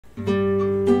Welcome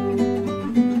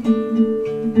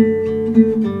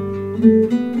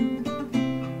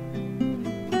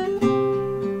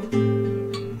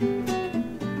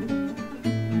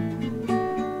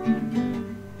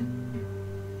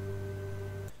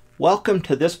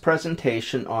to this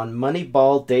presentation on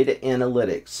Moneyball Data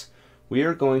Analytics. We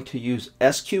are going to use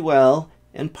SQL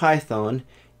and Python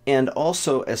and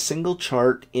also a single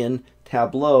chart in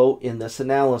Tableau in this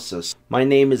analysis. My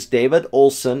name is David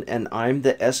Olson and I'm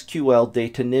the SQL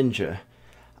Data Ninja.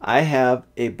 I have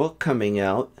a book coming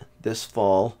out this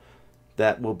fall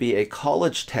that will be a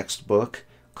college textbook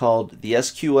called the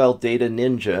SQL Data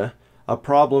Ninja, a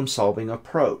problem-solving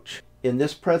approach. In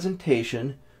this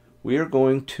presentation, we are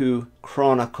going to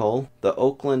chronicle the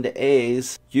Oakland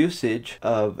A's usage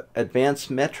of advanced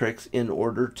metrics in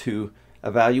order to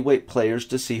evaluate players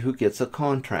to see who gets a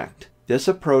contract. This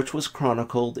approach was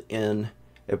chronicled in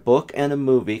a book and a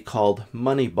movie called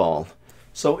Moneyball.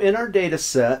 So in our data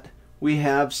set, we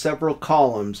have several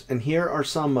columns, and here are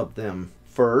some of them.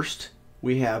 First,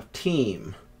 we have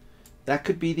team. That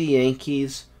could be the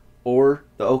Yankees or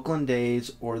the Oakland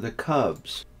A's or the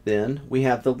Cubs. Then we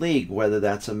have the league, whether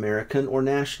that's American or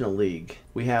National League.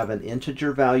 We have an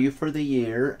integer value for the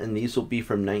year, and these will be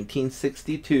from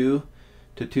 1962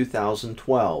 to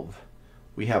 2012.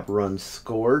 We have runs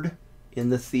scored in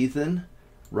the season,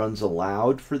 runs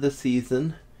allowed for the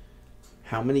season,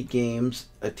 how many games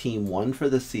a team won for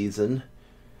the season,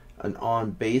 an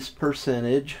on-base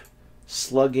percentage,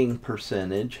 slugging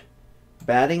percentage,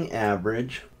 batting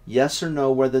average, yes or no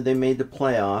whether they made the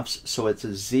playoffs, so it's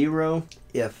a 0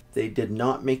 if they did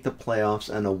not make the playoffs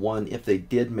and a 1 if they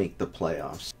did make the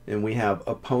playoffs. And we have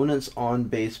opponents on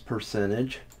base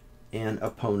percentage and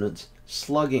opponents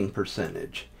slugging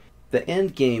percentage. The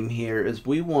end game here is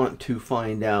we want to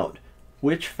find out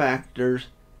which factors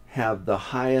have the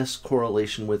highest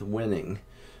correlation with winning,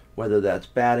 whether that's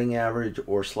batting average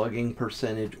or slugging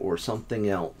percentage or something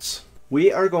else.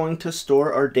 We are going to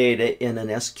store our data in an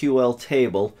SQL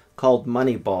table called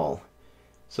Moneyball.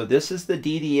 So this is the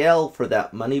DDL for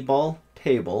that Moneyball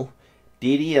table.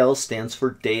 DDL stands for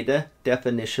Data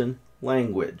Definition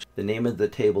Language. The name of the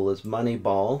table is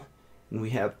Moneyball, and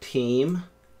we have team,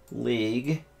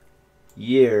 league,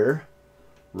 year,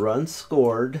 runs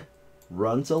scored,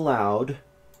 runs allowed,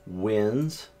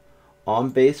 wins,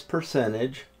 on-base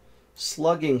percentage,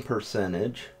 slugging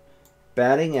percentage,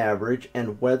 batting average,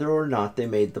 and whether or not they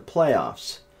made the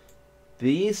playoffs.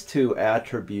 These two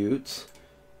attributes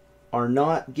are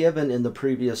not given in the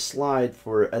previous slide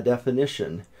for a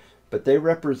definition, but they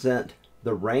represent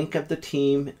the rank of the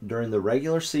team during the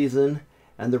regular season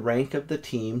and the rank of the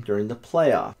team during the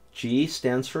playoff. G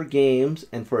stands for games,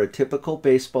 and for a typical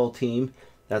baseball team,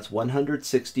 that's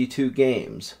 162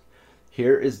 games.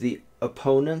 Here is the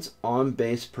opponent's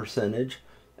on-base percentage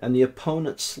and the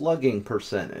opponent's slugging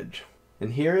percentage.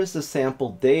 And here is the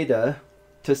sample data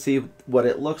to see what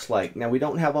it looks like. Now we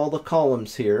don't have all the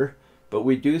columns here, but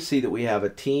we do see that we have a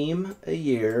team, a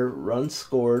year, runs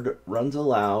scored, runs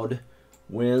allowed,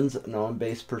 wins, and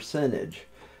on-base percentage.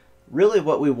 Really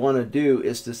what we want to do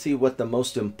is to see what the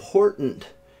most important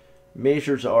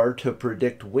measures are to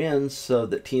predict wins so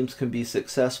that teams can be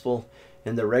successful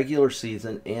in the regular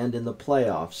season and in the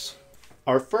playoffs.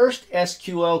 Our first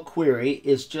SQL query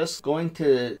is just going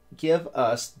to give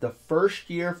us the first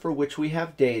year for which we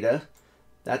have data.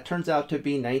 That turns out to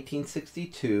be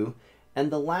 1962, and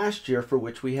the last year for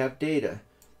which we have data.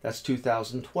 That's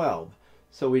 2012.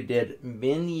 So we did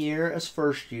min year as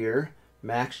first year,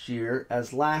 max year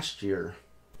as last year.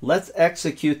 Let's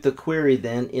execute the query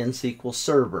then in SQL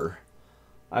Server.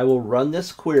 I will run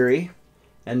this query,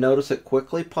 and notice it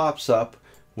quickly pops up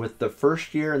with the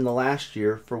first year and the last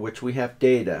year for which we have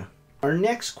data. Our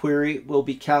next query will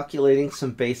be calculating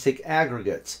some basic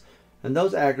aggregates, and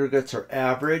those aggregates are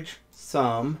average,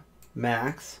 sum,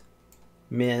 max,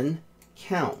 min,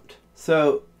 count.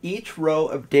 So each row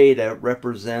of data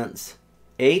represents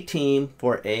a team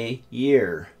for a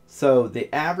year. So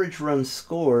the average runs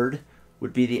scored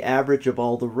would be the average of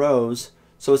all the rows,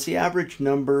 so it's the average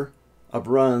number of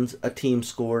runs a team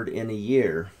scored in a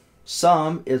year.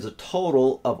 Sum is a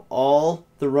total of all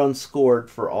the runs scored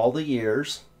for all the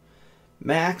years.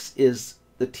 Max is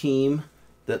the team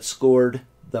that scored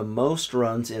the most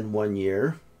runs in 1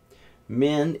 year.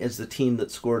 Min is the team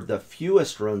that scored the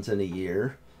fewest runs in a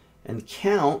year. And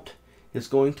count is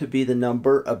going to be the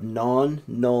number of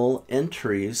non-null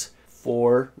entries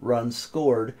for runs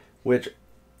scored, which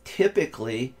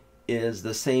typically is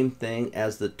the same thing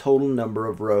as the total number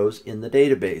of rows in the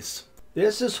database.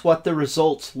 This is what the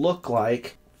results look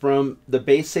like from the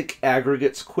basic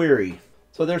aggregates query.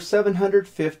 So there's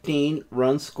 715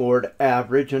 runs scored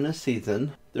average in a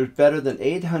season. There's better than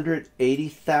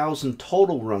 880,000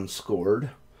 total runs scored.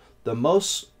 The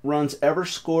most runs ever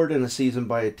scored in a season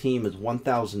by a team is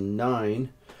 1,009.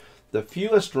 The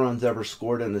fewest runs ever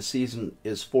scored in a season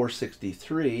is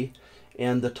 463.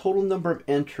 And the total number of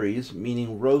entries,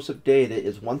 meaning rows of data,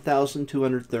 is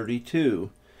 1,232.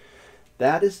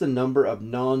 That is the number of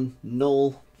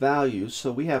non-null values.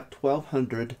 So we have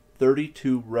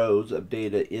 1,232 rows of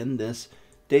data in this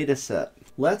data set.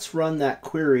 Let's run that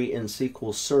query in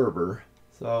SQL Server.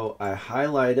 So I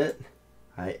highlight it,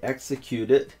 I execute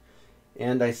it,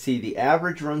 and I see the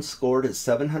average runs scored is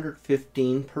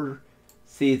 715 per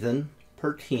season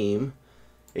per team,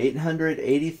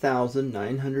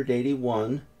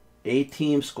 880,981. A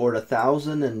team scored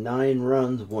 1,009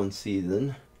 runs one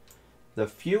season. The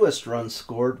fewest runs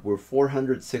scored were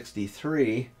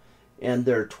 463, and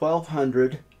there are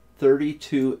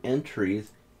 1,232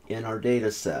 entries in our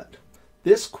data set.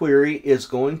 This query is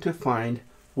going to find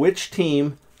which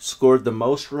team scored the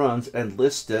most runs and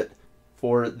list it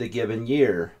for the given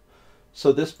year.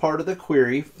 So this part of the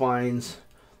query finds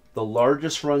the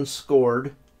largest runs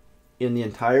scored in the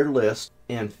entire list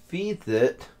and feeds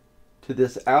it to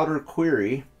this outer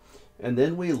query, and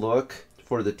then we look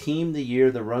for the team, the year,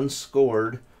 the runs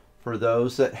scored for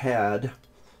those that had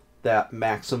that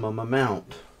maximum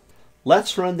amount.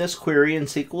 Let's run this query in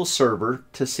SQL Server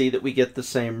to see that we get the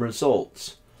same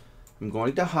results. I'm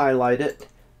going to highlight it,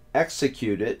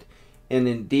 execute it, and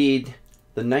indeed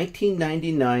the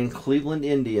 1999 Cleveland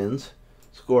Indians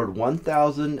scored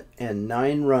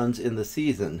 1,009 runs in the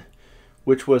season,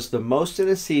 which was the most in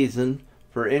a season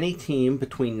for any team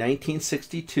between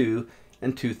 1962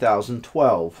 and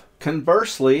 2012.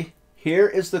 Conversely, here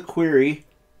is the query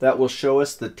that will show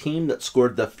us the team that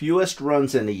scored the fewest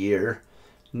runs in a year.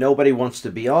 Nobody wants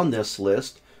to be on this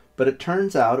list, but it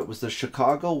turns out it was the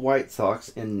Chicago White Sox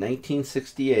in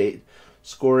 1968,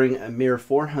 scoring a mere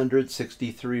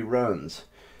 463 runs.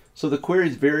 So the query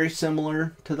is very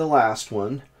similar to the last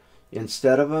one.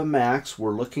 Instead of a max,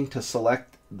 we're looking to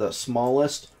select the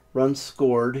smallest runs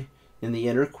scored in the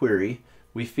inner query.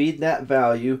 We feed that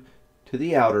value to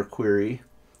the outer query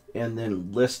and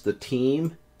then list the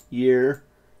team, year,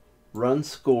 runs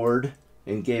scored,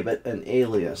 and gave it an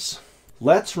alias.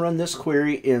 Let's run this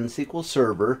query in SQL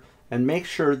Server and make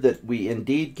sure that we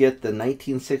indeed get the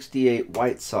 1968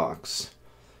 White Sox.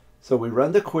 So we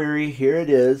run the query, here it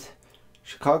is,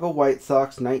 Chicago White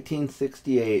Sox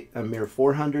 1968, a mere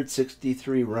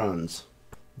 463 runs.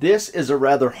 This is a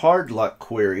rather hard luck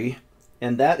query,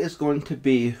 and that is going to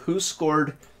be who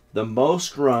scored the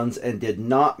most runs and did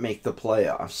not make the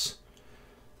playoffs.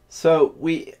 So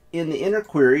we, in the inner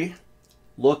query,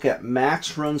 look at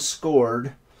max runs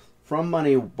scored from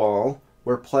Moneyball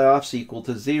where playoffs equal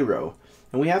to 0.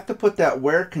 And we have to put that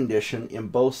where condition in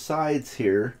both sides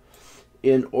here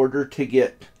in order to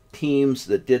get teams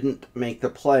that didn't make the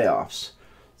playoffs.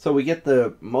 So we get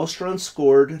the most runs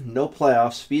scored, no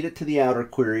playoffs, feed it to the outer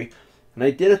query, and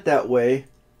I did it that way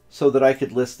so that I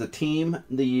could list the team,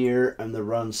 the year, and the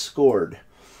runs scored.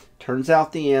 Turns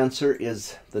out the answer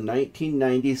is the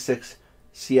 1996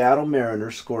 Seattle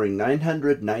Mariners scoring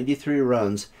 993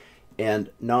 runs and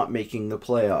not making the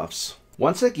playoffs.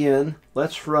 Once again,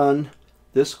 let's run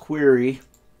this query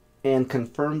and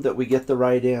confirm that we get the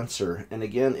right answer. And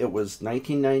again, it was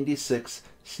 1996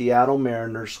 Seattle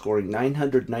Mariners scoring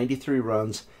 993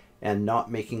 runs and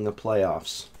not making the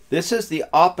playoffs. This is the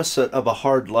opposite of a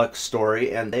hard luck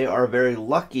story, and they are a very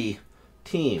lucky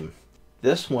team.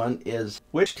 This one is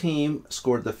which team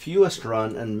scored the fewest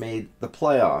run and made the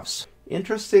playoffs.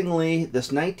 Interestingly,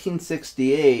 this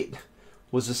 1968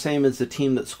 was the same as the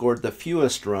team that scored the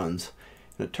fewest runs.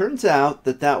 And it turns out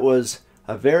that that was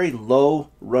a very low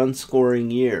run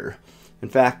scoring year. In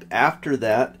fact, after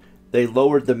that, they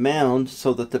lowered the mound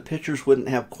so that the pitchers wouldn't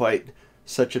have quite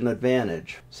such an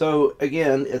advantage. So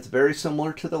again, it's very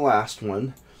similar to the last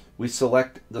one. We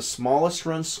select the smallest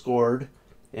runs scored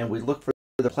and we look for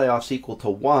the playoffs equal to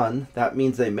 1. That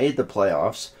means they made the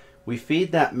playoffs. We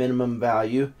feed that minimum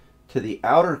value to the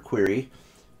outer query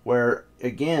where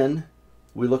again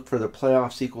we look for the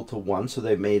playoffs equal to 1, so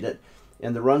they made it,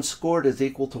 and the runs scored is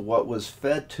equal to what was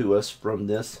fed to us from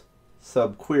this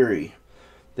subquery.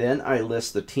 Then I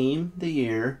list the team, the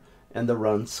year, and the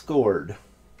runs scored.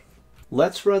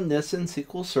 Let's run this in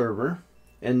SQL Server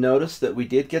and notice that we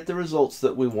did get the results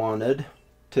that we wanted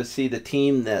to see the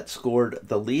team that scored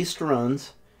the least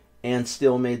runs and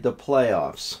still made the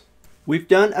playoffs. We've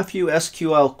done a few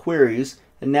SQL queries,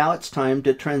 and now it's time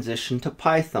to transition to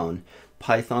Python.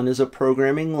 Python is a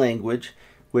programming language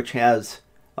which has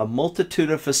a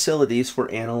multitude of facilities for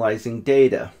analyzing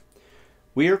data.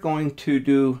 We are going to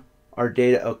do our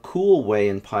data a cool way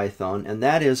in Python, and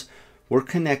that is we're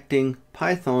connecting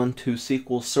Python to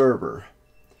SQL Server.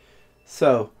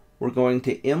 So we're going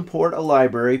to import a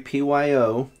library,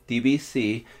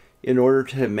 PyODBC, in order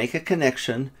to make a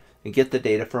connection and get the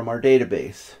data from our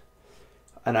database.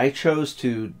 And I chose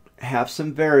to have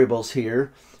some variables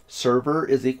here. Server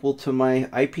is equal to my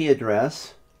IP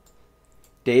address.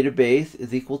 Database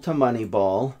is equal to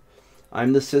Moneyball.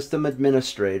 I'm the system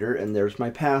administrator, and there's my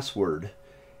password.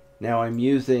 Now I'm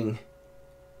using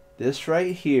this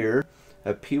right here,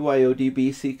 a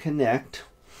PyODBC connect,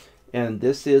 and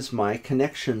this is my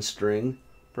connection string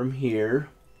from here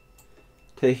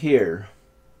to here.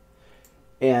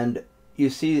 And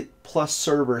you see plus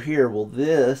server here. Well,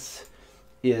 this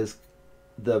is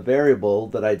the variable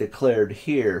that I declared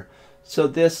here. So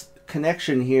this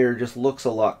connection here just looks a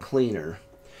lot cleaner.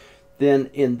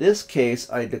 Then in this case,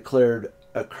 I declared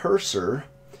a cursor,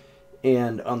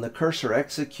 and on the cursor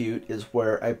execute is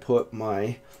where I put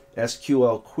my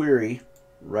SQL query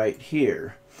right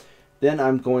here. Then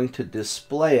I'm going to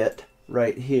display it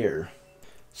right here.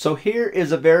 So here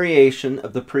is a variation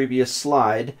of the previous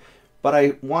slide, but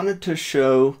I wanted to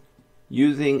show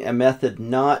using a method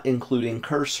not including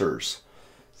cursors.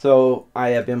 So I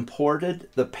have imported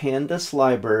the pandas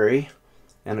library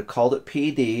and I called it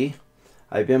PD.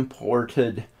 I've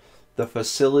imported the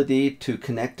facility to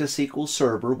connect to SQL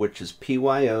Server, which is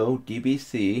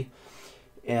PyODBC,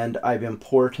 and I've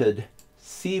imported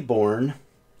Seaborn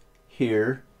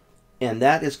here, and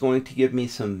that is going to give me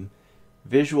some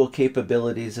visual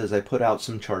capabilities as I put out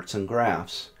some charts and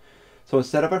graphs. So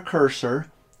instead of a cursor,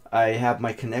 I have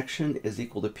my connection is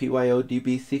equal to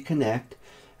PyODBC connect,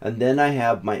 and then I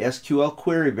have my SQL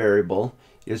query variable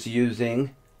is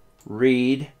using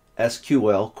read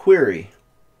SQL query.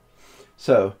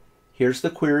 So here's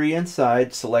the query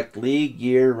inside, select league,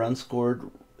 year, run scored,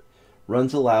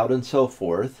 runs allowed, and so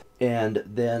forth. And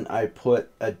then I put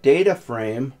a data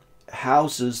frame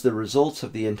houses the results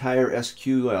of the entire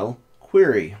SQL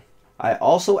query. I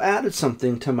also added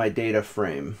something to my data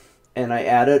frame, and I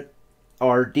added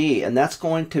RD, and that's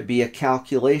going to be a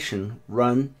calculation,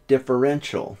 run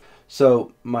differential.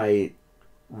 So my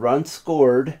run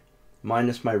scored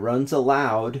minus my runs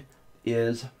allowed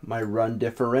is my run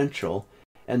differential,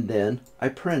 and then I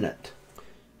print it.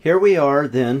 Here we are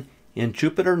then in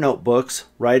Jupyter Notebooks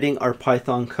writing our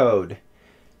Python code.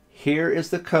 Here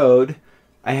is the code.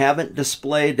 I haven't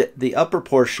displayed the upper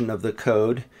portion of the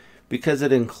code because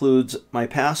it includes my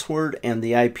password and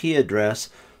the IP address,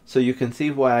 so you can see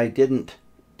why I didn't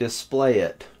display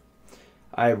it.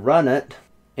 I run it,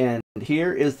 and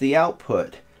here is the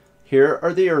output. Here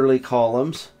are the early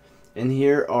columns, and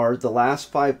here are the last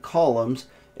 5 columns,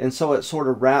 and so it sort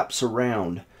of wraps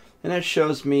around, and it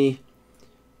shows me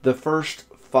the first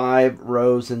 5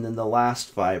 rows and then the last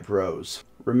 5 rows.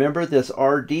 Remember, this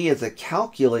RD is a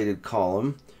calculated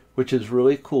column, which is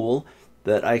really cool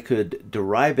that I could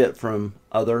derive it from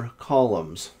other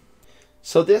columns.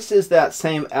 So this is that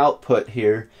same output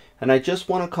here, and I just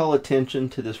want to call attention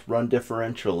to this run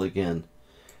differential again.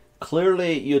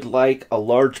 Clearly you'd like a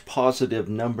large positive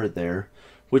number there,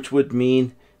 which would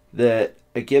mean that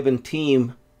a given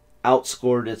team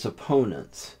outscored its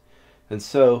opponents. And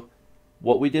so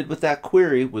what we did with that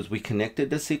query was we connected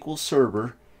to SQL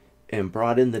Server and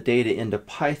brought in the data into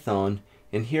Python,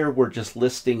 and here we're just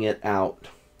listing it out.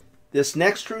 This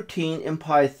next routine in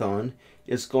Python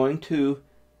is going to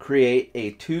create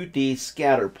a 2D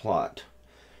scatter plot.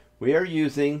 We are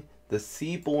using the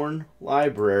Seaborn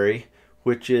library,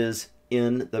 which is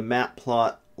in the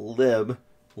matplotlib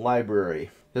library.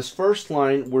 This first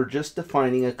line, we're just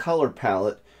defining a color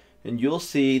palette, and you'll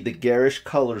see the garish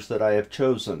colors that I have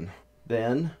chosen.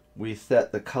 Then we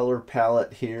set the color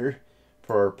palette here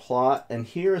for our plot, and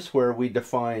here's where we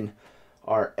define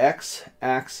our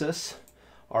x-axis,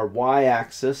 our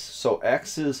y-axis. So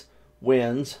x is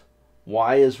wins,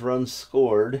 y is runs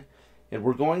scored, and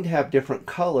we're going to have different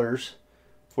colors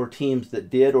for teams that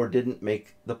did or didn't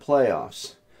make the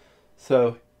playoffs.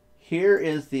 So here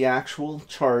is the actual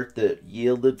chart that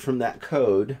yielded from that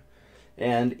code,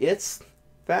 and it's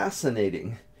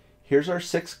fascinating. Here's our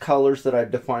 6 colors that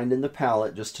I've defined in the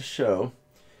palette just to show.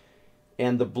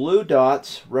 And the blue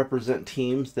dots represent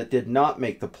teams that did not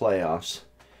make the playoffs,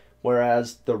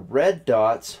 whereas the red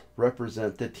dots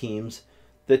represent the teams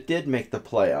that did make the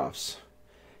playoffs.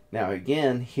 Now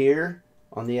again, here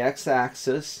on the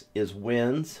x-axis is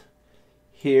wins,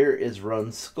 here is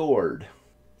runs scored.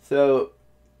 So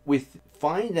we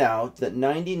find out that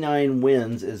 99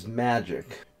 wins is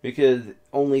magic, because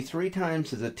only 3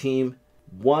 times has a team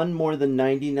won more than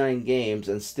 99 games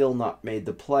and still not made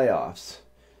the playoffs.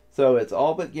 So it's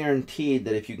all but guaranteed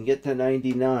that if you can get to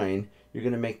 99, you're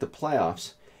going to make the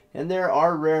playoffs. And there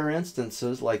are rare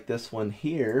instances like this one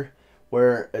here,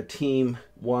 where a team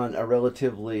won a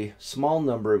relatively small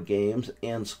number of games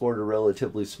and scored a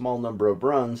relatively small number of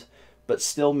runs, but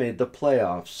still made the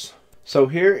playoffs. So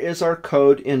here is our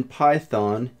code in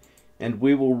Python, and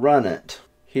we will run it.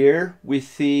 Here we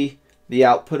see the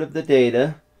output of the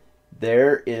data.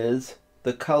 There is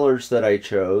the colors that I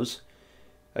chose.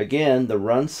 Again, the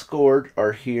runs scored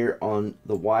are here on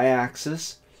the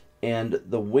y-axis, and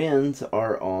the wins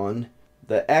are on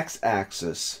the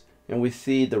x-axis. And we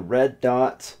see the red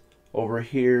dots over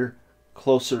here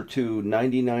closer to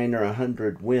 99 or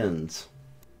 100 wins.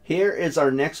 Here is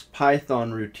our next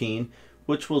Python routine,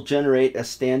 which will generate a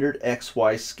standard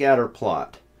XY scatter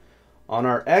plot. On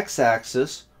our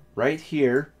x-axis, right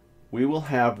here, we will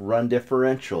have run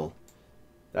differential.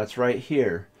 That's right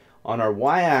here. On our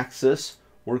y-axis,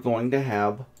 we're going to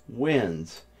have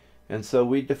wins. And so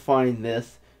we define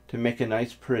this to make a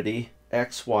nice pretty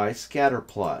XY scatter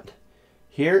plot.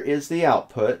 Here is the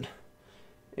output,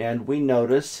 and we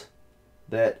notice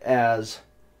that as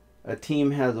a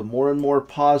team has a more and more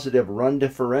positive run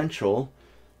differential,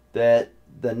 that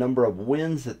the number of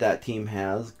wins that that team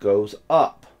has goes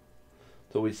up.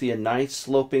 So we see a nice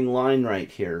sloping line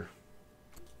right here.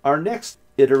 Our next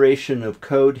iteration of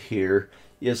code here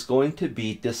is going to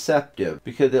be deceptive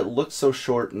because it looks so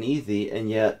short and easy, and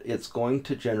yet it's going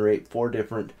to generate 4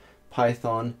 different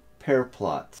Python pair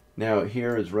plots. Now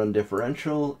here is run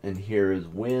differential and here is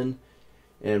win,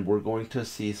 and we're going to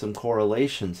see some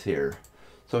correlations here.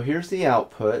 So here's the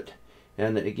output,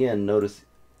 and again notice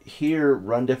here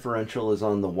run differential is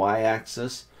on the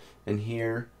y-axis and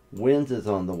here wins is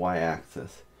on the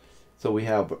y-axis. So we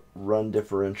have run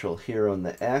differential here on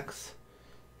the x.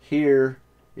 Here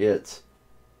it's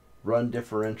run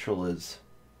differential is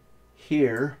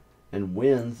here and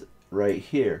wins right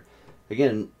here.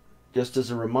 Again, just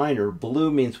as a reminder,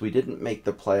 blue means we didn't make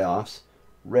the playoffs,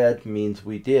 red means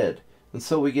we did. And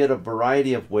so we get a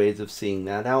variety of ways of seeing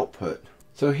that output.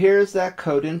 So here's that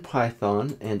code in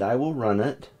Python, and I will run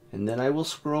it, and then I will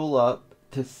scroll up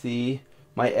to see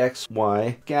my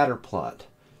XY scatter plot.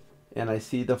 And I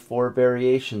see the 4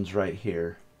 variations right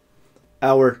here.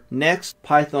 Our next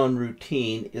Python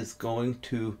routine is going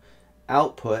to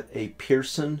output a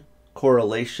Pearson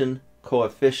correlation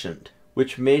coefficient,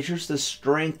 which measures the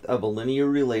strength of a linear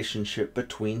relationship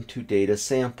between 2 data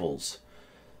samples.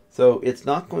 So it's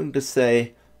not going to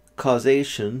say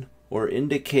causation or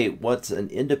indicate what's an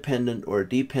independent or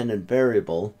dependent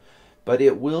variable, but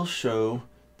it will show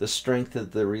the strength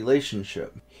of the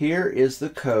relationship. Here is the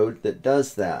code that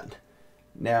does that.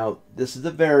 Now this is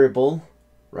a variable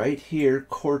right here,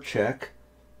 core check,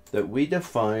 that we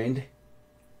defined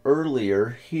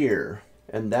earlier here.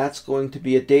 And that's going to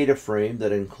be a data frame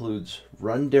that includes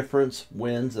run difference,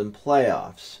 wins, and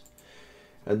playoffs.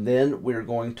 And then we're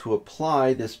going to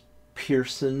apply this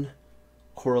Pearson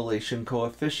correlation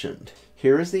coefficient.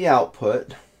 Here is the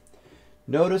output.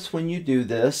 Notice when you do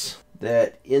this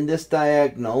that in this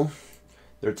diagonal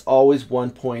there's always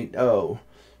 1.0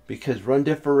 because run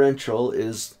differential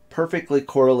is perfectly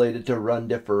correlated to run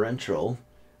differential,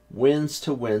 wins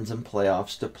to wins, and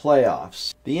playoffs to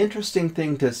playoffs. The interesting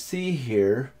thing to see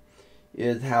here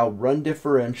is how run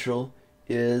differential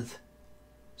is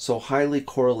so highly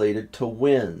correlated to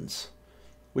wins,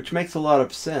 which makes a lot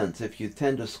of sense. If you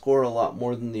tend to score a lot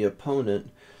more than the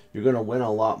opponent, you're going to win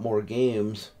a lot more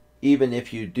games, even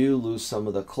if you do lose some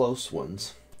of the close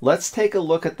ones. Let's take a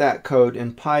look at that code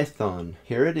in Python.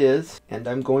 Here it is, and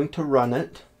I'm going to run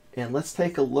it. And let's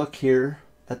take a look here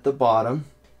at the bottom.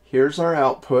 Here's our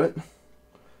output,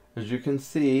 as you can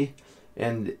see,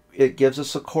 and it gives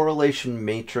us a correlation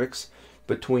matrix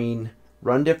between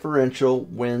run differential,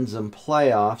 wins, and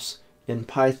playoffs in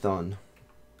Python.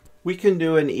 We can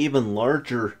do an even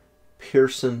larger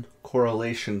Pearson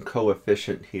correlation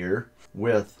coefficient here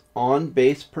with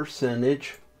on-base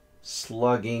percentage,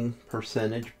 slugging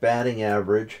percentage, batting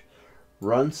average,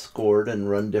 runs scored, and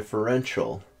run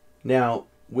differential. Now,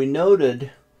 we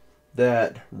noted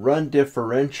that run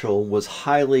differential was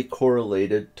highly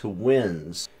correlated to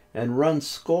wins, and run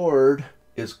scored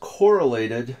is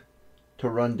correlated to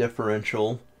run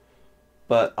differential,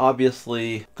 but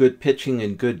obviously good pitching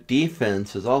and good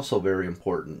defense is also very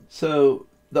important. So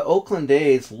the Oakland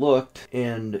A's looked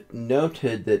and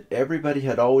noted that everybody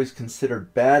had always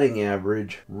considered batting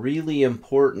average really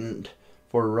important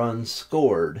for runs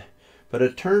scored, but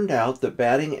it turned out that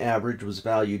batting average was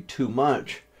valued too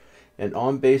much, and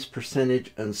on-base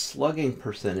percentage and slugging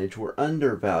percentage were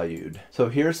undervalued. So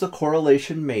here's the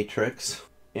correlation matrix,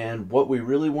 and what we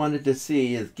really wanted to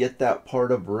see is get that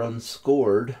part of runs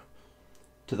scored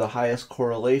to the highest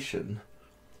correlation.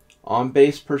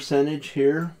 On-base percentage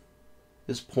here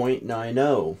is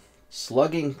 0.90.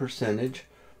 Slugging percentage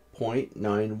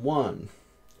 0.91.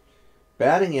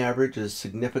 Batting average is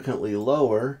significantly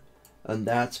lower, and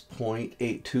that's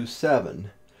 0.827.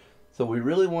 So we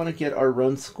really want to get our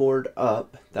runs scored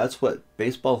up. That's what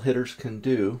baseball hitters can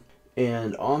do.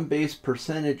 And on-base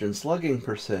percentage and slugging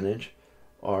percentage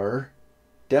are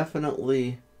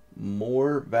definitely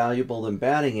more valuable than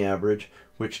batting average,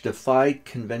 which defied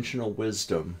conventional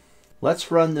wisdom.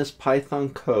 Let's run this Python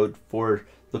code for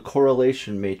the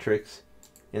correlation matrix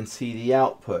and see the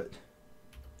output.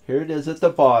 Here it is at the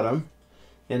bottom,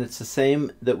 and it's the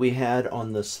same that we had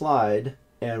on the slide.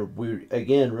 And we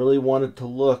again really wanted to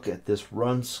look at this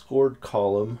runs scored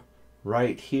column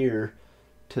right here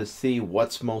to see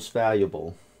what's most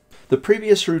valuable. The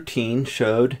previous routine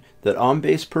showed that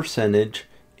on-base percentage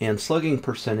and slugging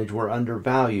percentage were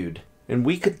undervalued, and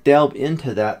we could delve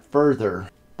into that further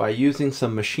by using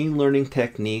some machine learning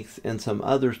techniques and some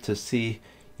others to see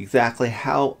exactly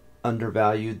how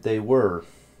undervalued they were.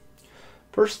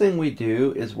 First thing we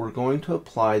do is we're going to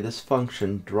apply this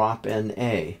function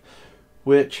drop_NA,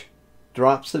 which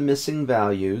drops the missing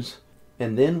values,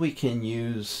 and then we can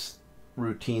use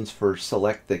routines for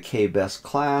SelectKBest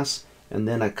class and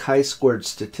then a chi-squared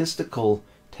statistical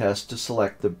test to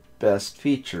select the best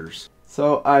features.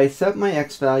 So I set my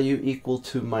x value equal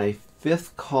to my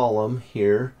fifth column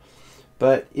here,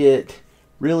 but it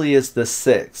really is the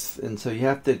sixth, and so you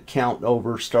have to count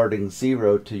over starting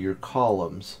 0 to your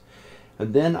columns.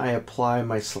 And then I apply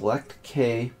my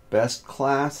SelectKBest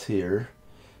class here,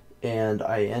 and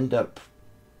I end up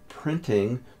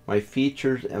printing my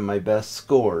features and my best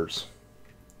scores.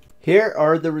 Here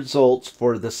are the results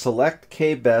for the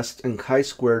SelectKBest and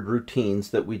chi-squared routines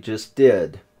that we just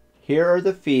did. Here are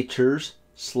the features: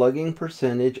 slugging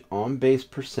percentage, on-base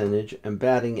percentage, and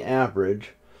batting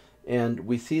average. And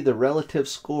we see the relative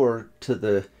score to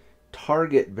the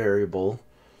target variable,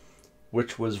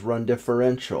 which was run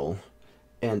differential.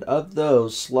 And of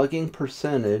those, slugging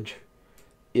percentage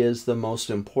is the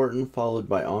most important, followed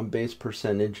by on-base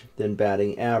percentage, then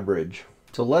batting average.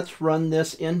 So let's run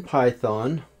this in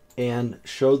Python and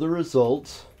show the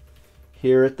results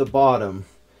here at the bottom.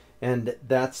 And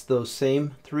that's those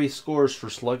same three scores for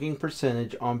slugging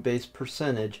percentage, on-base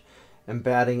percentage, and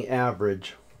batting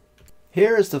average.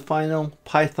 Here is the final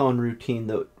Python routine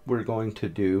that we're going to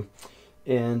do.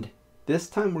 And this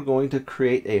time we're going to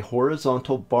create a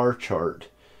horizontal bar chart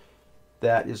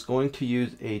that is going to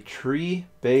use a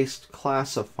tree-based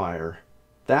classifier.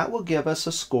 That will give us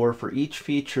a score for each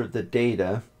feature of the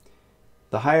data.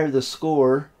 The higher the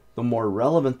score, the more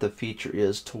relevant the feature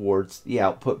is towards the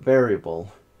output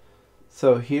variable.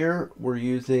 So here we're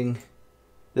using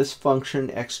this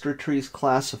function extra trees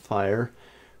classifier,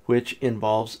 which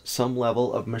involves some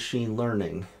level of machine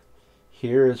learning.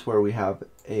 Here is where we have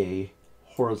a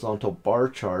horizontal bar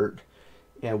chart,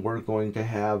 and we're going to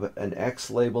have an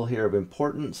X label here of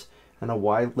importance and a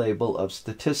Y label of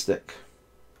statistic.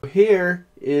 Here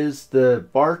is the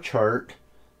bar chart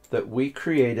that we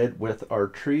created with our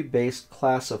tree-based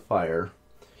classifier.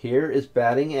 Here is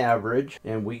batting average,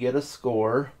 and we get a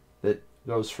score that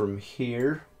goes from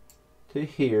here to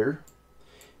here.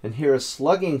 And here is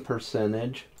slugging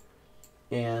percentage,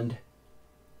 and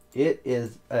it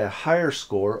is a higher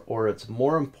score, or it's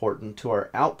more important to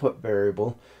our output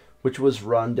variable, which was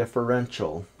run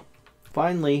differential.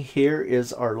 Finally, here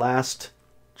is our last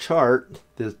chart,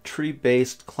 the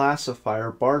tree-based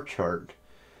classifier bar chart.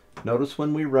 Notice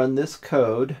when we run this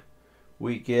code,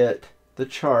 we get the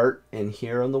chart, and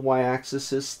here on the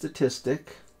y-axis is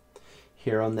statistic,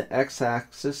 here on the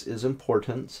x-axis is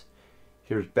importance,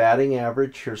 here's batting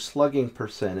average, here's slugging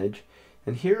percentage,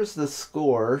 and here's the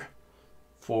score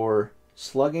for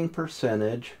slugging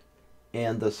percentage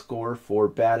and the score for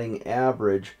batting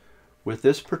average with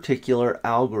this particular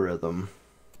algorithm.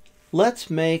 Let's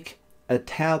make a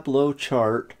Tableau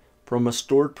chart from a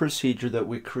stored procedure that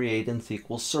we create in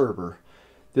SQL Server.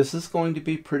 This is going to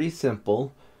be pretty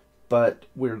simple, but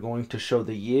we're going to show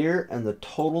the year and the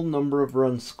total number of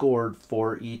runs scored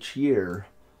for each year.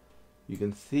 You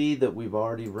can see that we've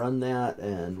already run that,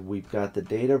 and we've got the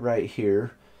data right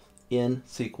here in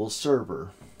SQL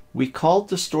Server. We called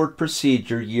the stored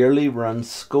procedure yearly runs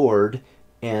scored,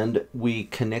 and we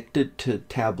connected to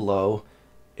Tableau,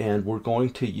 and we're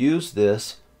going to use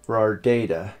this for our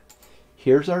data.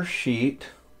 Here's our sheet.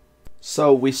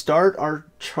 So we start our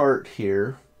chart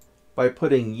here, by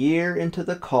putting year into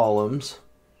the columns,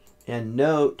 and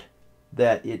note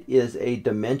that it is a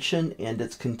dimension and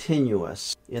it's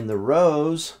continuous. In the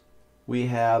rows, we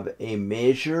have a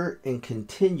measure and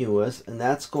continuous, and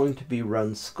that's going to be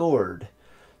run scored.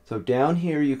 So down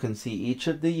here you can see each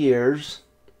of the years,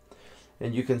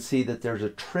 and you can see that there's a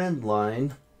trend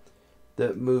line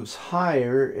that moves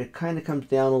higher. It kind of comes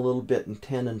down a little bit in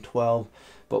 10 and 12,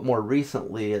 but more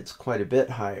recently it's quite a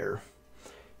bit higher.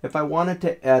 If I wanted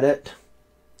to edit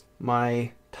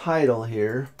my title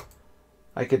here,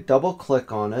 I could double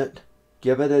click on it,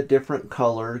 give it a different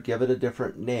color, give it a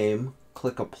different name,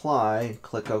 click apply,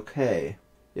 click OK.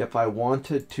 If I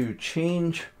wanted to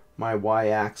change my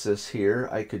y-axis here,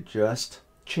 I could just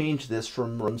change this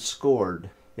from run scored.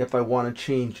 If I want to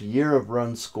change year of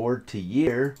run scored to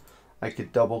year, I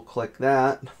could double click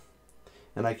that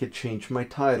and I could change my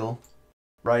title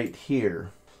right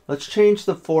here. Let's change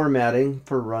the formatting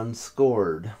for run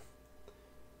scored.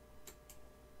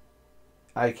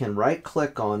 I can right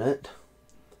click on it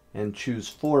and choose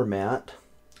format,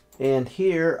 and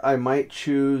here I might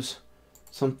choose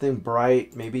something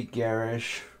bright, maybe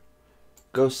garish,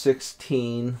 go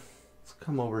 16. Let's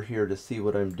come over here to see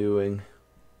what I'm doing.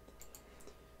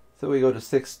 So we go to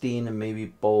 16 and maybe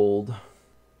bold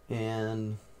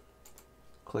and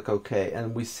click OK,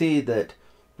 and we see that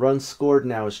run scored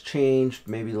now is changed.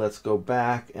 Maybe let's go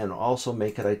back and also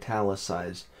make it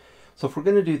italicized. So if we're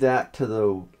going to do that to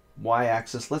the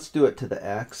y-axis, let's do it to the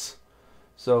x.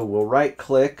 So we'll right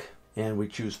click and we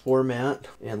choose format,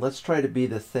 and let's try to be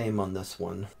the same on this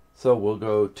one. So we'll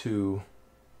go to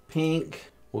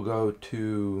pink, we'll go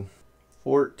to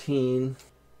 14,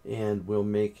 and we'll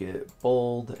make it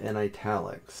bold and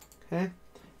italics. Okay,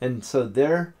 and so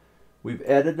there we've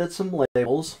edited some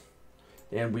labels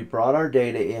and we brought our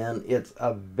data in. It's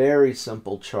a very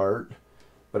simple chart,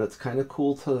 but it's kind of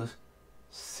cool to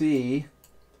see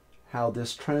how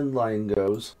this trend line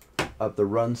goes of the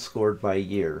runs scored by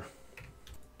year.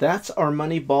 That's our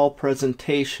Moneyball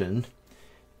presentation,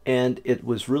 and it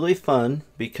was really fun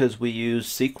because we used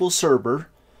SQL Server,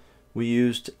 we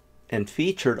used and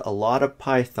featured a lot of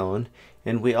Python,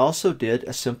 and we also did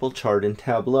a simple chart in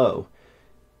Tableau.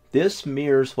 This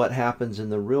mirrors what happens in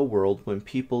the real world when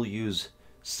people use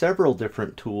several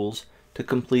different tools to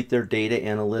complete their data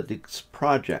analytics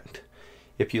project.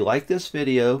 If you like this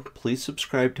video, please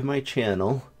subscribe to my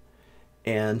channel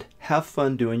and have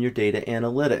fun doing your data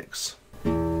analytics.